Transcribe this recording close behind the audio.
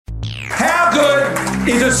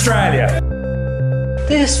is Australia.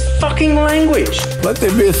 This fucking language. Let there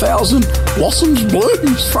be 1,000 blossoms bloom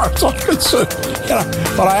as far as I'm concerned. You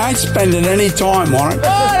know, but I ain't spending any time on it.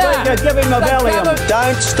 Give him a Valium.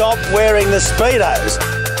 Don't stop wearing the Speedos.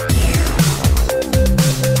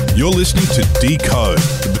 You're listening to Decode,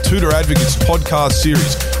 the Batuta Advocates podcast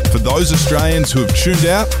series for those Australians who have tuned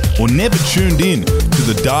out or never tuned in to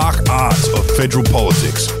the dark arts of federal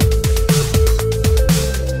politics.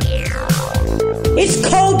 It's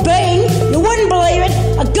called being, you wouldn't believe it,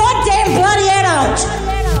 a goddamn bloody adult.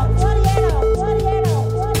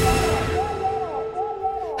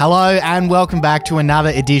 Hello and welcome back to another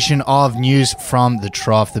edition of News from the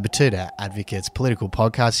Trough, the Batuta Advocates political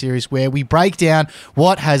podcast series where we break down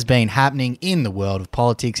what has been happening in the world of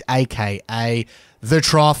politics, aka the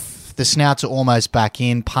Trough. The snouts are almost back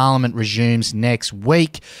in. Parliament resumes next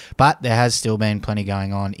week, but there has still been plenty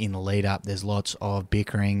going on in the lead up. There's lots of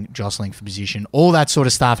bickering, jostling for position, all that sort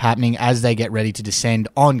of stuff happening as they get ready to descend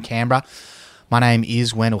on Canberra. My name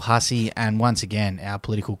is Wendell Hussey, and once again, our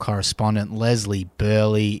political correspondent Leslie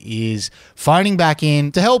Burley is phoning back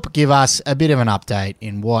in to help give us a bit of an update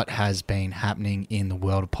in what has been happening in the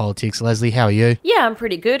world of politics. Leslie, how are you? Yeah, I'm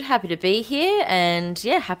pretty good. Happy to be here, and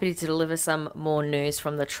yeah, happy to deliver some more news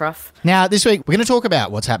from the Trough. Now, this week, we're going to talk about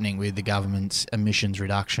what's happening with the government's emissions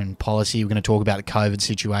reduction policy. We're going to talk about the COVID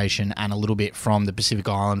situation and a little bit from the Pacific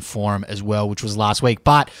Island Forum as well, which was last week,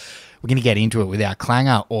 but we're going to get into it with our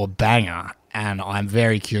clanger or banger. And I'm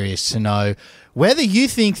very curious to know whether you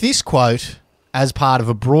think this quote, as part of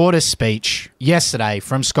a broader speech yesterday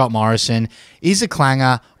from Scott Morrison, is a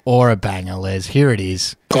clanger or a banger, Les. Here it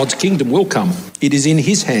is. God's kingdom will come. It is in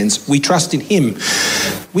his hands. We trust in him.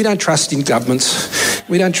 We don't trust in governments.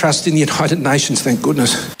 We don't trust in the United Nations, thank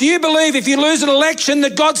goodness. Do you believe if you lose an election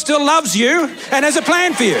that God still loves you and has a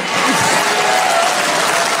plan for you?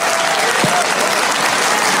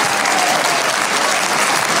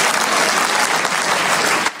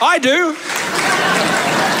 I do,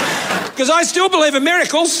 because I still believe in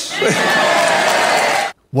miracles.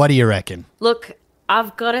 What do you reckon? Look,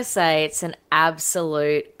 I've got to say it's an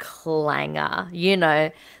absolute clanger. You know,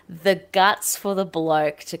 the guts for the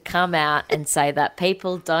bloke to come out and say that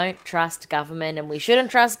people don't trust government and we shouldn't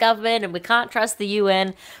trust government and we can't trust the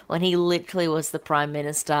UN when he literally was the Prime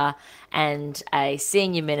Minister and a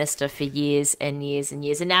senior minister for years and years and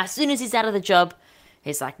years. And now as soon as he's out of the job,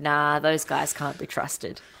 he's like, nah, those guys can't be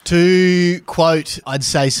trusted. To quote, I'd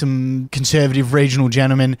say some conservative regional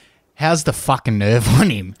gentlemen, how's the fucking nerve on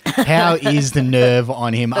him? How is the nerve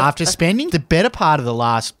on him after spending the better part of the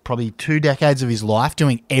last probably 2 decades of his life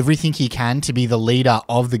doing everything he can to be the leader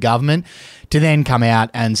of the government, to then come out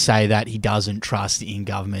and say that he doesn't trust in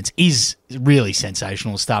governments is really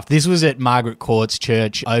sensational stuff. This was at Margaret Court's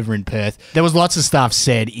church over in Perth. There was lots of stuff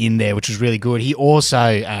said in there, which was really good. He also,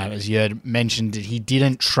 as you heard, mentioned that he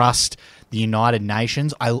didn't trust the United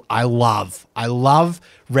Nations. I love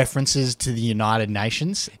references to the United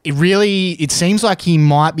Nations. It seems like he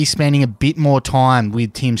might be spending a bit more time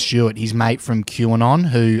with Tim Stewart, his mate from QAnon,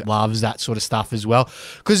 who loves that sort of stuff as well.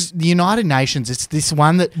 Because the United Nations, it's this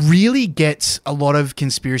one that really gets a lot of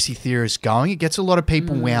conspiracy theorists going. It gets a lot of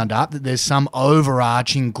people wound up that there's some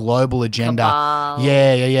overarching global agenda. Cabal.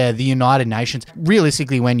 Yeah. The United Nations.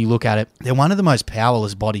 Realistically, when you look at it, they're one of the most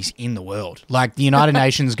powerless bodies in the world. Like, the United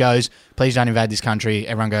Nations goes, please don't invade this country.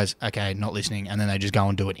 Everyone goes, okay, not listening. And then they just go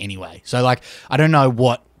and do it anyway. So, like, I don't know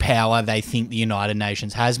what power they think the United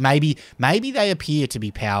Nations has. Maybe they appear to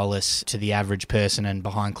be powerless to the average person, and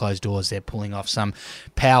behind closed doors they're pulling off some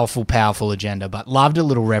powerful agenda. But loved a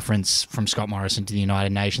little reference from Scott Morrison to the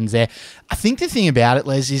United Nations there. I think the thing about it,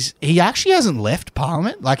 Les, is he actually hasn't left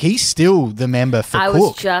Parliament. Like, he's still the member for Cook. I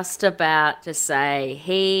was just about to say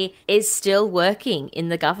he is still working in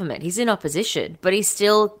the government. He's in opposition, but he's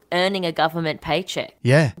still earning a government paycheck.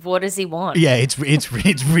 Yeah. What does he want? Yeah, it's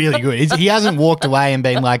really good. He hasn't walked away and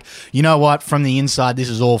been like, you know what, from the inside, this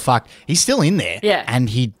is all fucked. He's still in there. Yeah. And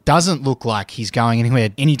he doesn't look like he's going anywhere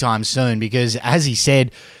anytime soon because, as he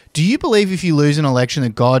said, do you believe if you lose an election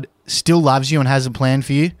that God still loves you and has a plan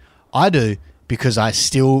for you? I do, because I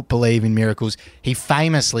still believe in miracles. He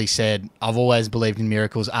famously said, I've always believed in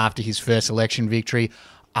miracles after his first election victory.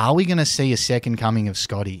 Are we going to see a second coming of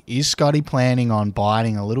Scotty? Is Scotty planning on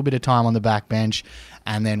biding a little bit of time on the backbench,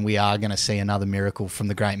 and then we are going to see another miracle from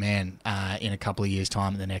the great man in a couple of years'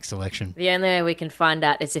 time at the next election? The only way we can find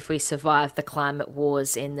out is if we survive the climate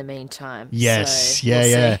wars in the meantime. Yes, so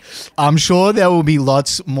we'll see. I'm sure there will be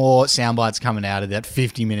lots more sound bites coming out of that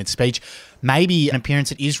 50-minute speech. maybe an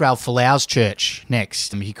appearance at Israel Folau's church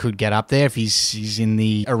next. He could get up there if he's in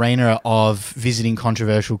the arena of visiting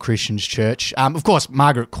controversial Christians' church. Of course,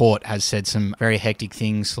 Margaret Court has said some very hectic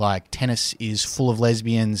things like tennis is full of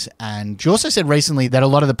lesbians, and she also said recently that a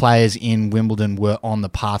lot of the players in Wimbledon were on the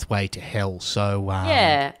pathway to hell. So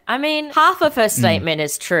yeah, I mean, half of her statement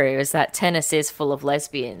is true, is that tennis is full of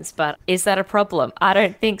lesbians, but is that a problem? I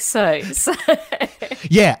don't think so.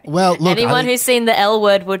 Yeah, well, look, anyone who's seen the L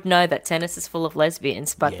Word would know that tennis is full of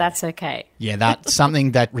lesbians, but that's okay. Yeah, that's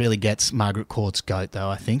something that really gets Margaret Court's goat, though,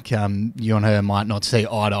 I think. You and her might not see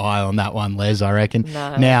eye to eye on that one, Les, I reckon.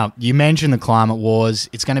 No. Now, you mentioned the climate wars.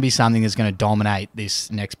 It's going to be something that's going to dominate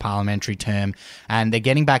this next parliamentary term, and they're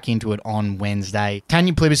getting back into it on Wednesday.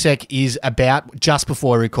 Tanya Plibersek is about, just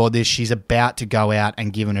before we record this, she's about to go out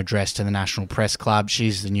and give an address to the National Press Club.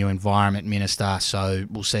 She's the new Environment Minister, so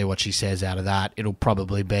we'll see what she says out of that. It'll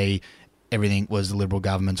probably be everything was the Liberal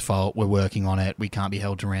government's fault. We're working on it. We can't be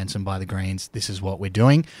held to ransom by the Greens. This is what we're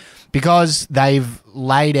doing. Because they've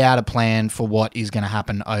laid out a plan for what is going to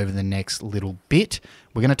happen over the next little bit.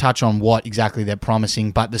 We're going to touch on what exactly they're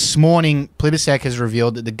promising. But this morning, Plibersek has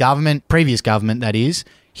revealed that the government, previous government that is,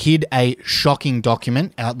 hid a shocking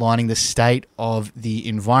document outlining the state of the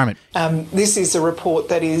environment. This is a report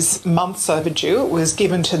that is months overdue. It was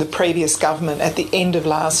given to the previous government at the end of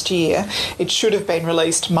last year. It should have been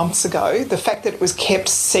released months ago. The fact that it was kept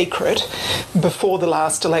secret before the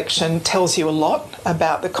last election tells you a lot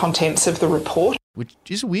about the contents of the report. Which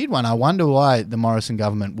is a weird one. I wonder why the Morrison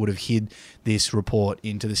government would have hid this report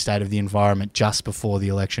into the state of the environment just before the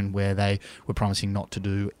election, where they were promising not to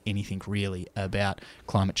do anything really about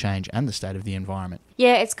climate change and the state of the environment.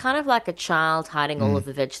 Yeah, it's kind of like a child hiding all of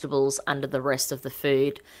the vegetables under the rest of the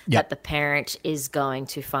food that the parent is going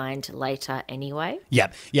to find later anyway. Yeah,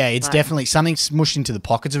 it's definitely something smushed into the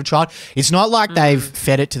pockets of a child. It's not like they've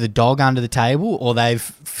fed it to the dog under the table, or they've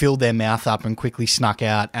filled their mouth up and quickly snuck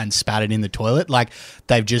out and spat it in the toilet. Like,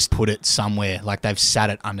 they've just put it somewhere, like they've sat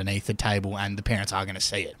it underneath the table and the parents are going to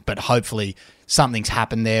see it. But hopefully something's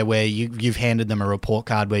happened there where you've handed them a report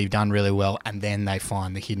card where you've done really well, and then they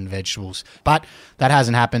find the hidden vegetables. But that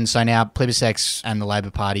hasn't happened. So now Plibersek and the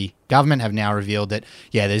Labor Party government have now revealed that,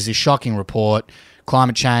 there's this shocking report.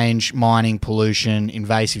 Climate change, mining, pollution,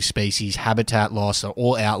 invasive species, habitat loss are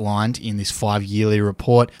all outlined in this 5-yearly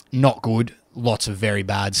report. Not good. Lots of very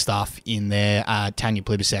bad stuff in there. Tanya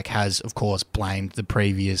Plibersek has, of course, blamed the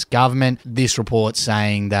previous government. This report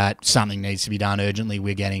saying that something needs to be done urgently.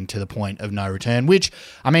 We're getting to the point of no return, which,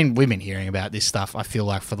 I mean, we've been hearing about this stuff, I feel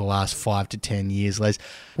like, for the last 5 to 10 years, Les.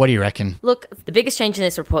 What do you reckon? Look, the biggest change in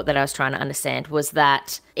this report that I was trying to understand was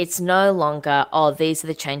that it's no longer, these are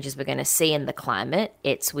the changes we're going to see in the climate.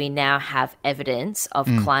 It's we now have evidence of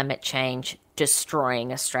climate change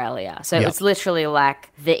destroying Australia. So it's literally like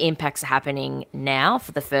the impacts are happening now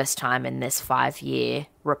for the first time in this 5-year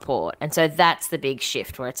report. And so that's the big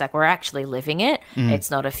shift, where it's like we're actually living it.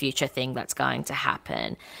 It's not a future thing that's going to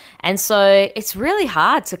happen. And so it's really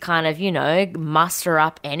hard to kind of, muster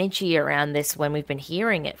up energy around this when we've been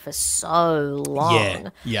hearing it for so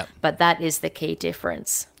long. Yeah. But that is the key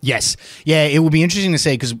difference. Yes. Yeah, it will be interesting to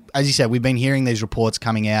see because, as you said, we've been hearing these reports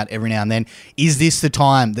coming out every now and then. Is this the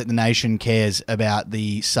time that the nation cares about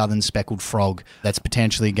the southern speckled frog that's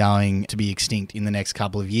potentially going to be extinct in the next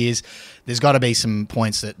couple of years? There's got to be some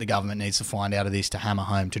points that the government needs to find out of this to hammer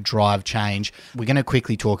home, to drive change. We're going to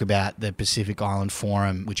quickly talk about the Pacific Island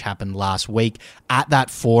Forum, which happened last week. At that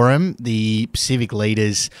forum, the Pacific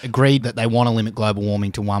leaders agreed that they want to limit global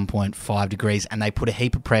warming to 1.5 degrees, and they put a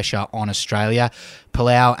heap of pressure on Australia.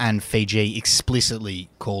 Palau and Fiji explicitly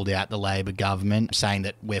called out the Labor government, saying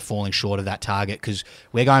that we're falling short of that target because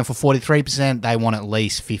we're going for 43%. They want at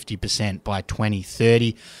least 50% by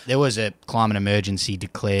 2030. There was a climate emergency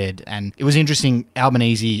declared, and it was interesting.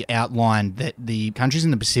 Albanese outlined that the countries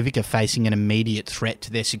in the Pacific are facing an immediate threat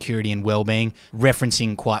to their security and well-being,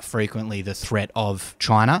 referencing quite frequently the threat of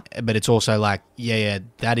China. But it's also like,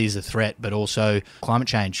 that is a threat, but also climate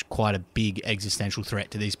change, quite a big existential threat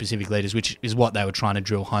to these Pacific leaders, which is what they were trying to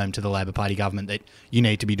drill home to the Labor Party government, that you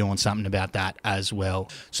need to be doing something about that as well.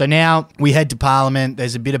 So now we head to Parliament.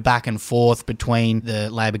 There's a bit of back and forth between the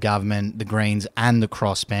Labor government, the Greens and the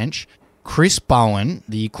crossbench. Chris Bowen,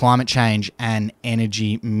 the Climate Change and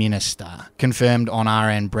Energy Minister, confirmed on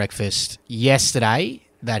RN Breakfast yesterday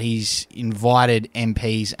that he's invited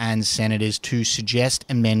MPs and senators to suggest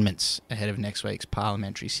amendments ahead of next week's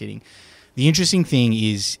parliamentary sitting. The interesting thing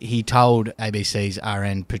is he told ABC's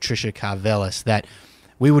RN Patricia Karvelis that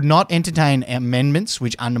We would not entertain amendments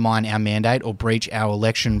which undermine our mandate or breach our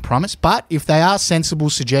election promise, but if they are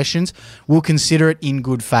sensible suggestions, we'll consider it in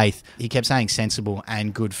good faith. He kept saying sensible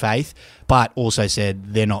and good faith, but also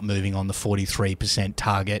said they're not moving on the 43%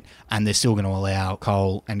 target and they're still going to allow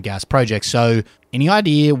coal and gas projects. So any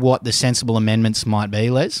idea what the sensible amendments might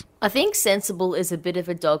be, Les? I think sensible is a bit of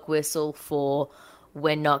a dog whistle for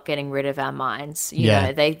we're not getting rid of our mines. You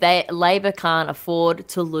know, Labor can't afford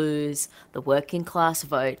to lose the working class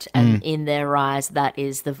vote, and in their eyes, that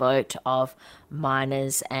is the vote of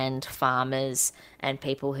miners and farmers and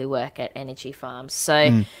people who work at energy farms.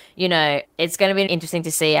 So, you know, it's going to be interesting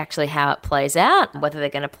to see actually how it plays out, whether they're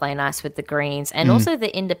going to play nice with the Greens and also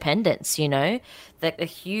the independents, you know, that a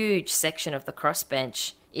huge section of the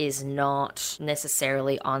crossbench is not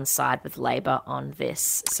necessarily on side with Labor on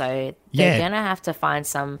this. So they're going to have to find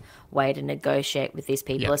some way to negotiate with these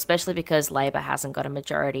people, especially because Labor hasn't got a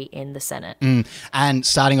majority in the Senate. And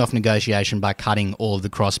starting off negotiation by cutting all of the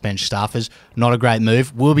crossbench staffers, not a great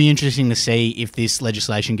move. Will be interesting to see if this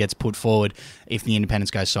legislation gets put forward, if the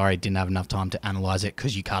independents go, sorry, didn't have enough time to analyse it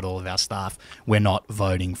because you cut all of our staff. We're not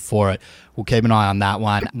voting for it. We'll keep an eye on that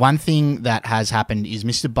one. One thing that has happened is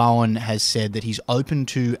Mr. Bowen has said that he's open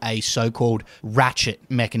to a so-called ratchet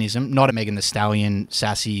mechanism, not a Megan Thee Stallion,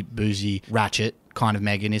 sassy, boozy ratchet kind of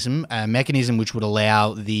mechanism, a mechanism which would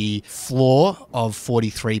allow the floor of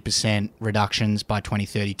 43% reductions by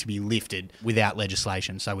 2030 to be lifted without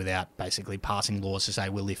legislation, so without basically passing laws to say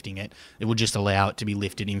we're lifting it. It would just allow it to be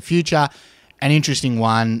lifted in future. An interesting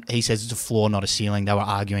one, he says it's a floor, not a ceiling. They were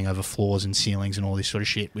arguing over floors and ceilings and all this sort of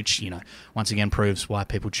shit, which, you know, once again proves why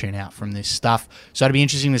people tune out from this stuff. So it'll be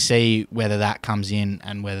interesting to see whether that comes in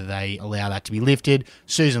and whether they allow that to be lifted.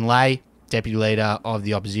 Susan Ley, Deputy Leader of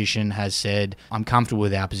the Opposition, has said, I'm comfortable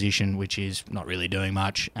with our position, which is not really doing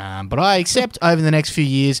much. But I accept over the next few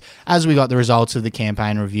years, as we got the results of the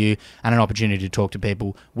campaign review and an opportunity to talk to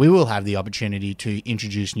people, we will have the opportunity to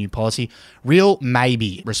introduce new policy. Real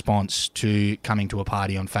maybe response to coming to a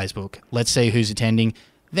party on Facebook. Let's see who's attending.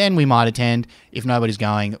 Then we might attend. If nobody's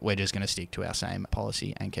going, we're just going to stick to our same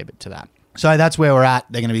policy and keep it to that. So that's where we're at.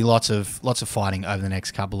 There're going to be lots of fighting over the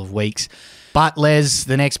next couple of weeks. But Les,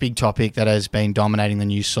 the next big topic that has been dominating the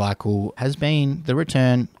news cycle has been the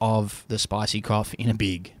return of the spicy cough in a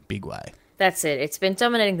big, big way. That's it. It's been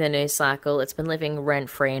dominating the news cycle. It's been living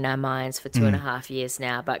rent-free in our minds for 2.5 years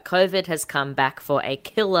now. But COVID has come back for a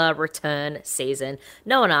killer return season.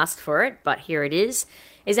 No one asked for it, but here it is.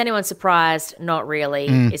 Is anyone surprised? Not really.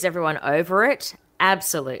 Is everyone over it?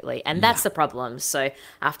 Absolutely. And that's the problem. So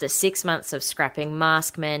after 6 months of scrapping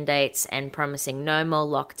mask mandates and promising no more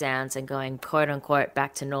lockdowns and going quote unquote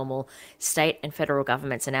back to normal, state and federal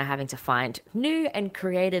governments are now having to find new and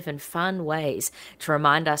creative and fun ways to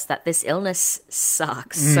remind us that this illness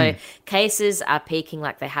sucks. So cases are peaking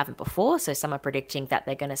like they haven't before. So some are predicting that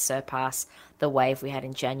they're going to surpass the wave we had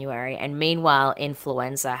in January. And meanwhile,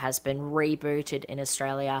 influenza has been rebooted in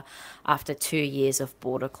Australia after 2 years of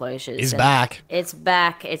border closures. It's back. It's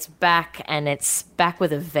back, and it's back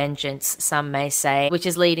with a vengeance, some may say, which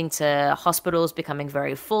is leading to hospitals becoming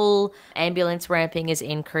very full, ambulance ramping is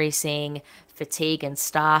increasing, fatigue and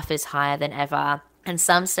staff is higher than ever. And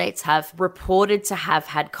some states have reported to have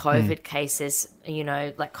had COVID cases, you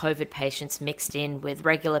know, like COVID patients mixed in with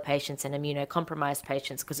regular patients and immunocompromised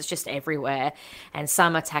patients because it's just everywhere. And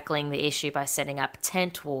some are tackling the issue by setting up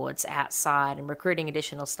tent wards outside and recruiting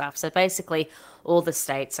additional staff. So basically, all the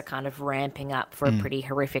states are kind of ramping up for a pretty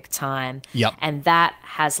horrific time. Yep. And that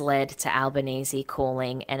has led to Albanese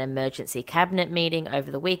calling an emergency cabinet meeting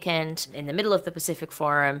over the weekend in the middle of the Pacific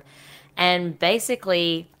Forum and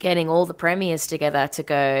basically getting all the premiers together to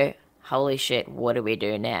go, holy shit, what do we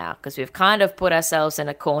do now? Because we've kind of put ourselves in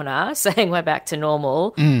a corner saying we're back to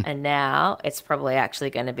normal, and now it's probably actually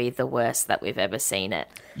going to be the worst that we've ever seen it.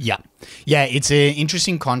 Yeah. Yeah, it's an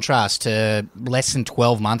interesting contrast to less than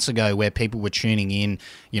 12 months ago where people were tuning in,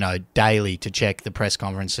 you know, daily to check the press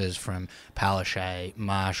conferences from Palaszczuk,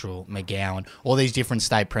 Marshall, McGowan, all these different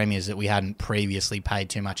state premiers that we hadn't previously paid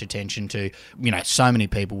too much attention to. You know, so many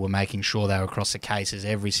people were making sure they were across the cases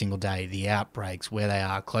every single day, the outbreaks, where they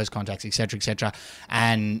are, close contacts, etc., etc.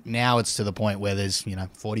 And now it's to the point where there's, you know,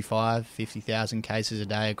 45, 50,000 cases a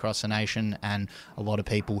day across the nation, and a lot of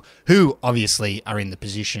people who obviously are in the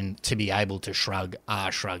position to be able to shrug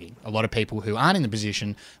are shrugging. A lot of people who aren't in the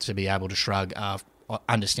position to be able to shrug are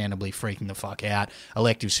understandably freaking the fuck out.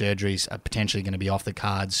 Elective surgeries are potentially going to be off the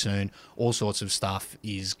cards soon. All sorts of stuff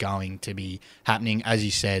is going to be happening. As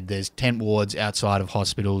you said, there's tent wards outside of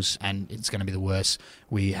hospitals, and it's going to be the worst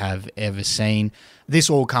we have ever seen. This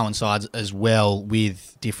all coincides as well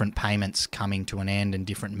with different payments coming to an end and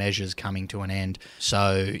different measures coming to an end.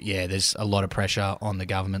 So, yeah, there's a lot of pressure on the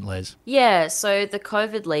government, Les. Yeah, so the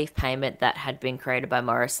COVID leave payment that had been created by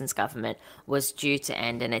Morrison's government was due to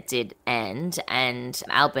end, and it did end. And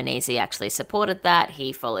Albanese actually supported that.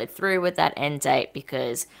 He followed through with that end date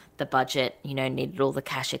because the budget, needed all the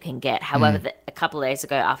cash it can get. However, a couple of days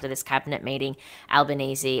ago after this cabinet meeting,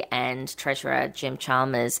 Albanese and Treasurer Jim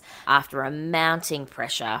Chalmers, after a mounting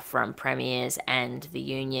pressure from premiers and the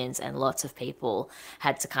unions and lots of people,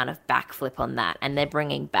 had to kind of backflip on that. And they're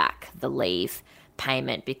bringing back the leave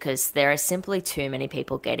payment because there are simply too many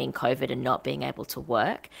people getting COVID and not being able to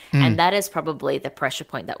work. And that is probably the pressure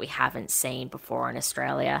point that we haven't seen before in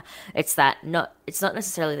Australia. It's not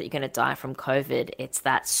necessarily that you're going to die from COVID. It's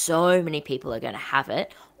that so many people are going to have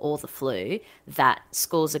it, or the flu, that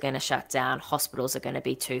schools are going to shut down, hospitals are going to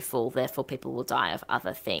be too full, therefore people will die of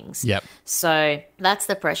other things. Yep. So that's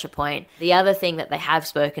the pressure point. The other thing that they have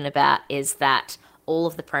spoken about is that all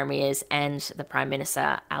of the premiers and the Prime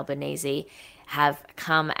Minister, Albanese, have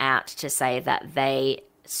come out to say that they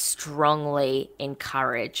strongly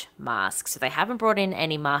encourage masks. So they haven't brought in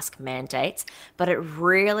any mask mandates, but it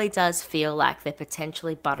really does feel like they're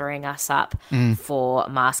potentially buttering us up for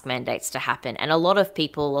mask mandates to happen. And a lot of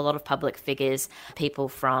people, a lot of public figures, people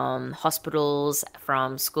from hospitals,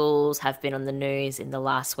 from schools have been on the news in the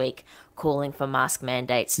last week calling for mask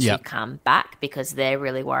mandates to come back because they're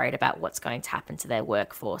really worried about what's going to happen to their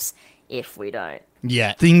workforce if we don't.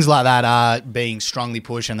 Yeah, things like that are being strongly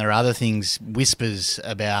pushed, and there are other things, whispers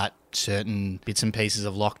about certain bits and pieces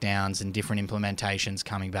of lockdowns and different implementations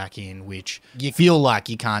coming back in, which you feel like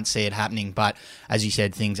you can't see it happening. But as you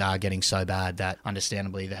said, things are getting so bad that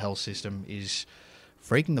understandably the health system is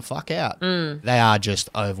freaking the fuck out. They are just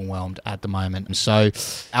overwhelmed at the moment. And so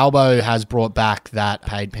Albo has brought back that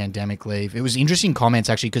paid pandemic leave. It was interesting comments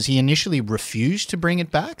actually because he initially refused to bring it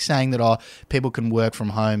back, saying that people can work from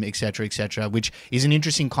home, etc., which is an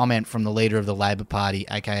interesting comment from the leader of the Labor Party,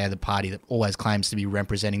 aka the party that always claims to be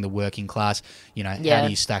representing the working class. How do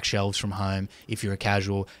you stack shelves from home if you're a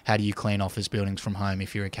casual? How do you clean office buildings from home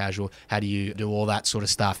if you're a casual? How do you do all that sort of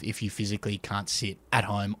stuff if you physically can't sit at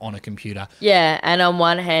home on a computer? Yeah, and on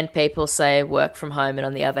one hand, people say work from home, and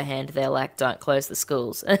on the other hand, they're like, don't close the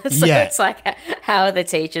schools. So it's like, how are the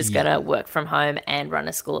teachers going to work from home and run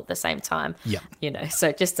a school at the same time? So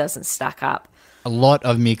it just doesn't stack up. A lot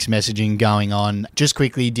of mixed messaging going on. Just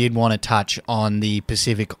quickly did want to touch on the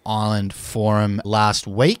Pacific Island Forum last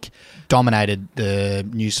week. Dominated the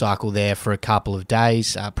news cycle there for a couple of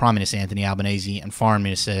days. Prime Minister Anthony Albanese and Foreign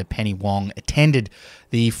Minister Penny Wong attended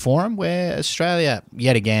the forum where Australia,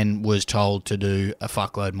 yet again, was told to do a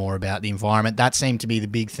fuckload more about the environment. That seemed to be the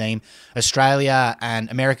big theme. Australia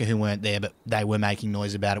and America, who weren't there, but they were making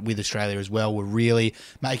noise about it with Australia as well, were really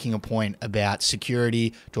making a point about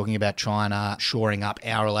security, talking about China shoring up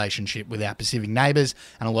our relationship with our Pacific neighbours.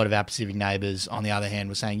 And a lot of our Pacific neighbours, on the other hand,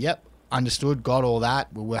 were saying, yep, understood, got all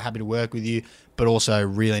that, we're happy to work with you, but also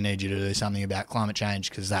really need you to do something about climate change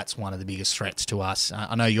because that's one of the biggest threats to us.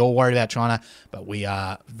 I know you're worried about China, but we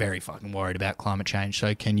are very fucking worried about climate change,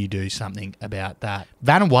 so can you do something about that?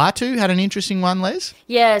 Vanuatu had an interesting one, Les?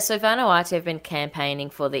 Yeah, so Vanuatu have been campaigning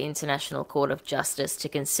for the International Court of Justice to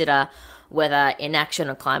consider whether inaction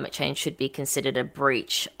on climate change should be considered a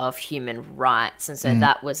breach of human rights. And so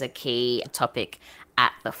that was a key topic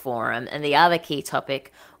at the forum. And the other key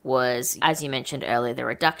topic was, as you mentioned earlier, the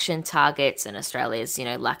reduction targets and Australia's,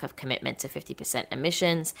 lack of commitment to 50%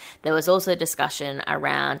 emissions. There was also discussion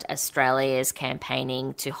around Australia's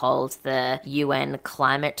campaigning to hold the UN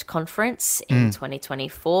climate conference in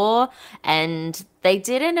 2024. And they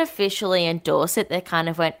didn't officially endorse it. They kind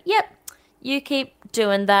of went, yep, you keep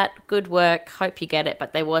doing that. Good work. Hope you get it.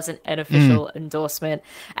 But there wasn't an official endorsement.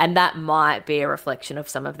 And that might be a reflection of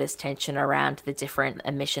some of this tension around the different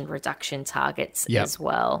emission reduction targets as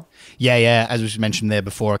well. Yeah. As was mentioned there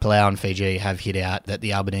before, Palau and Fiji have hit out that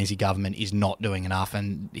the Albanese government is not doing enough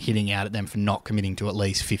and hitting out at them for not committing to at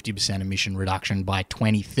least 50% emission reduction by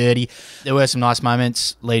 2030. There were some nice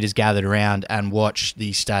moments. Leaders gathered around and watched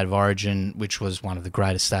the State of Origin, which was one of the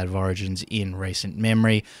greatest State of Origins in recent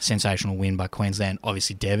memory. Sensational win in by Queensland.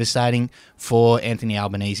 Obviously devastating for Anthony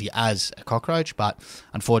Albanese as a cockroach, but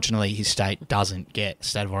unfortunately his state doesn't get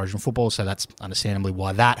State of Origin football, so that's understandably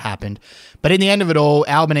why that happened. But in the end of it all,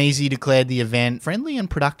 Albanese declared the event friendly and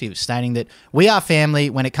productive, stating that we are family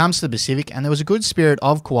when it comes to the Pacific, and there was a good spirit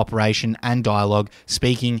of cooperation and dialogue,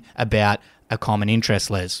 speaking about a common interest,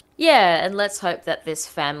 Les. Yeah, and let's hope that this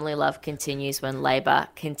family love continues when Labor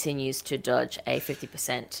continues to dodge a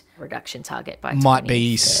 50% reduction target by 2030. Might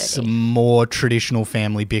be some more traditional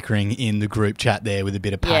family bickering in the group chat there with a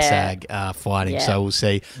bit of PASAG fighting, so we'll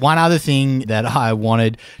see. One other thing that I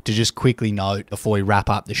wanted to just quickly note before we wrap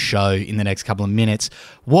up the show in the next couple of minutes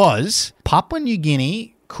was Papua New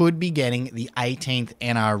Guinea could be getting the 18th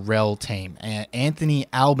NRL team. Anthony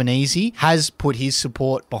Albanese has put his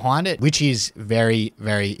support behind it, which is very,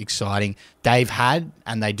 very exciting. They've had,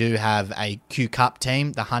 and they do have, a Q Cup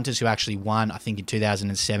team, the Hunters, who actually won, I think, in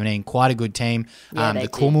 2017. Quite a good team. The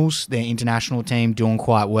Kummels, their international team, doing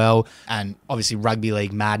quite well. And obviously Rugby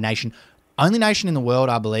League Mad Nation. Only nation in the world,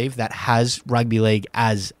 I believe, that has rugby league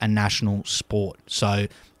as a national sport. So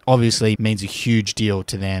obviously means a huge deal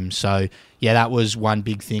to them. So yeah, that was one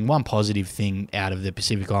big thing, one positive thing out of the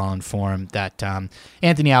Pacific Island Forum, that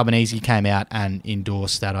Anthony Albanese came out and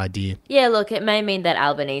endorsed that idea. Yeah, look, it may mean that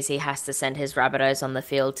Albanese has to send his Rabbitohs on the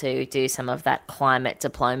field to do some of that climate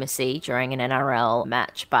diplomacy during an NRL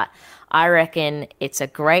match, but I reckon it's a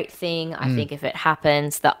great thing. I think if it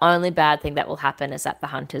happens, the only bad thing that will happen is that the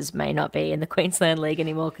Hunters may not be in the Queensland League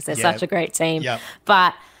anymore because they're such a great team. Yep.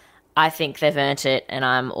 But I think they've earned it, and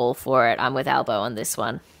I'm all for it. I'm with Albo on this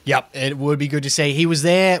one. Yep, it would be good to see. He was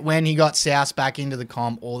there when he got South back into the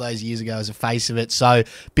comp all those years ago as a face of it. So,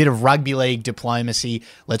 bit of rugby league diplomacy.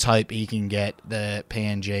 Let's hope he can get the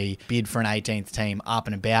PNG bid for an 18th team up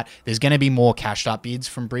and about. There's going to be more cashed up bids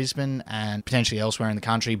from Brisbane and potentially elsewhere in the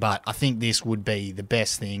country, but I think this would be the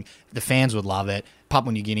best thing. The fans would love it.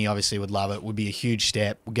 Papua New Guinea obviously would love it. Would be a huge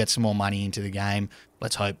step. We'll get some more money into the game.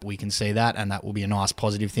 Let's hope we can see that, and that will be a nice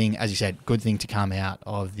positive thing. As you said, good thing to come out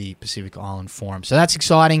of the Pacific Island Forum. So that's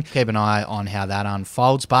exciting. Keep an eye on how that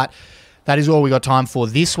unfolds. But that is all we got time for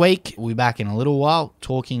this week. We'll be back in a little while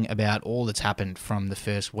talking about all that's happened from the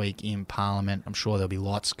first week in Parliament. I'm sure there'll be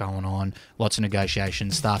lots going on, lots of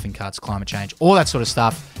negotiations, staffing cuts, climate change, all that sort of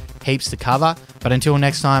stuff. Heaps to cover. But until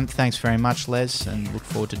next time, thanks very much, Les, and look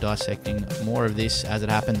forward to dissecting more of this as it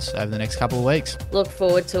happens over the next couple of weeks. Look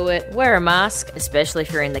forward to it. Wear a mask, especially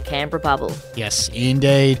if you're in the Canberra bubble. Yes,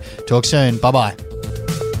 indeed. Talk soon. Bye-bye.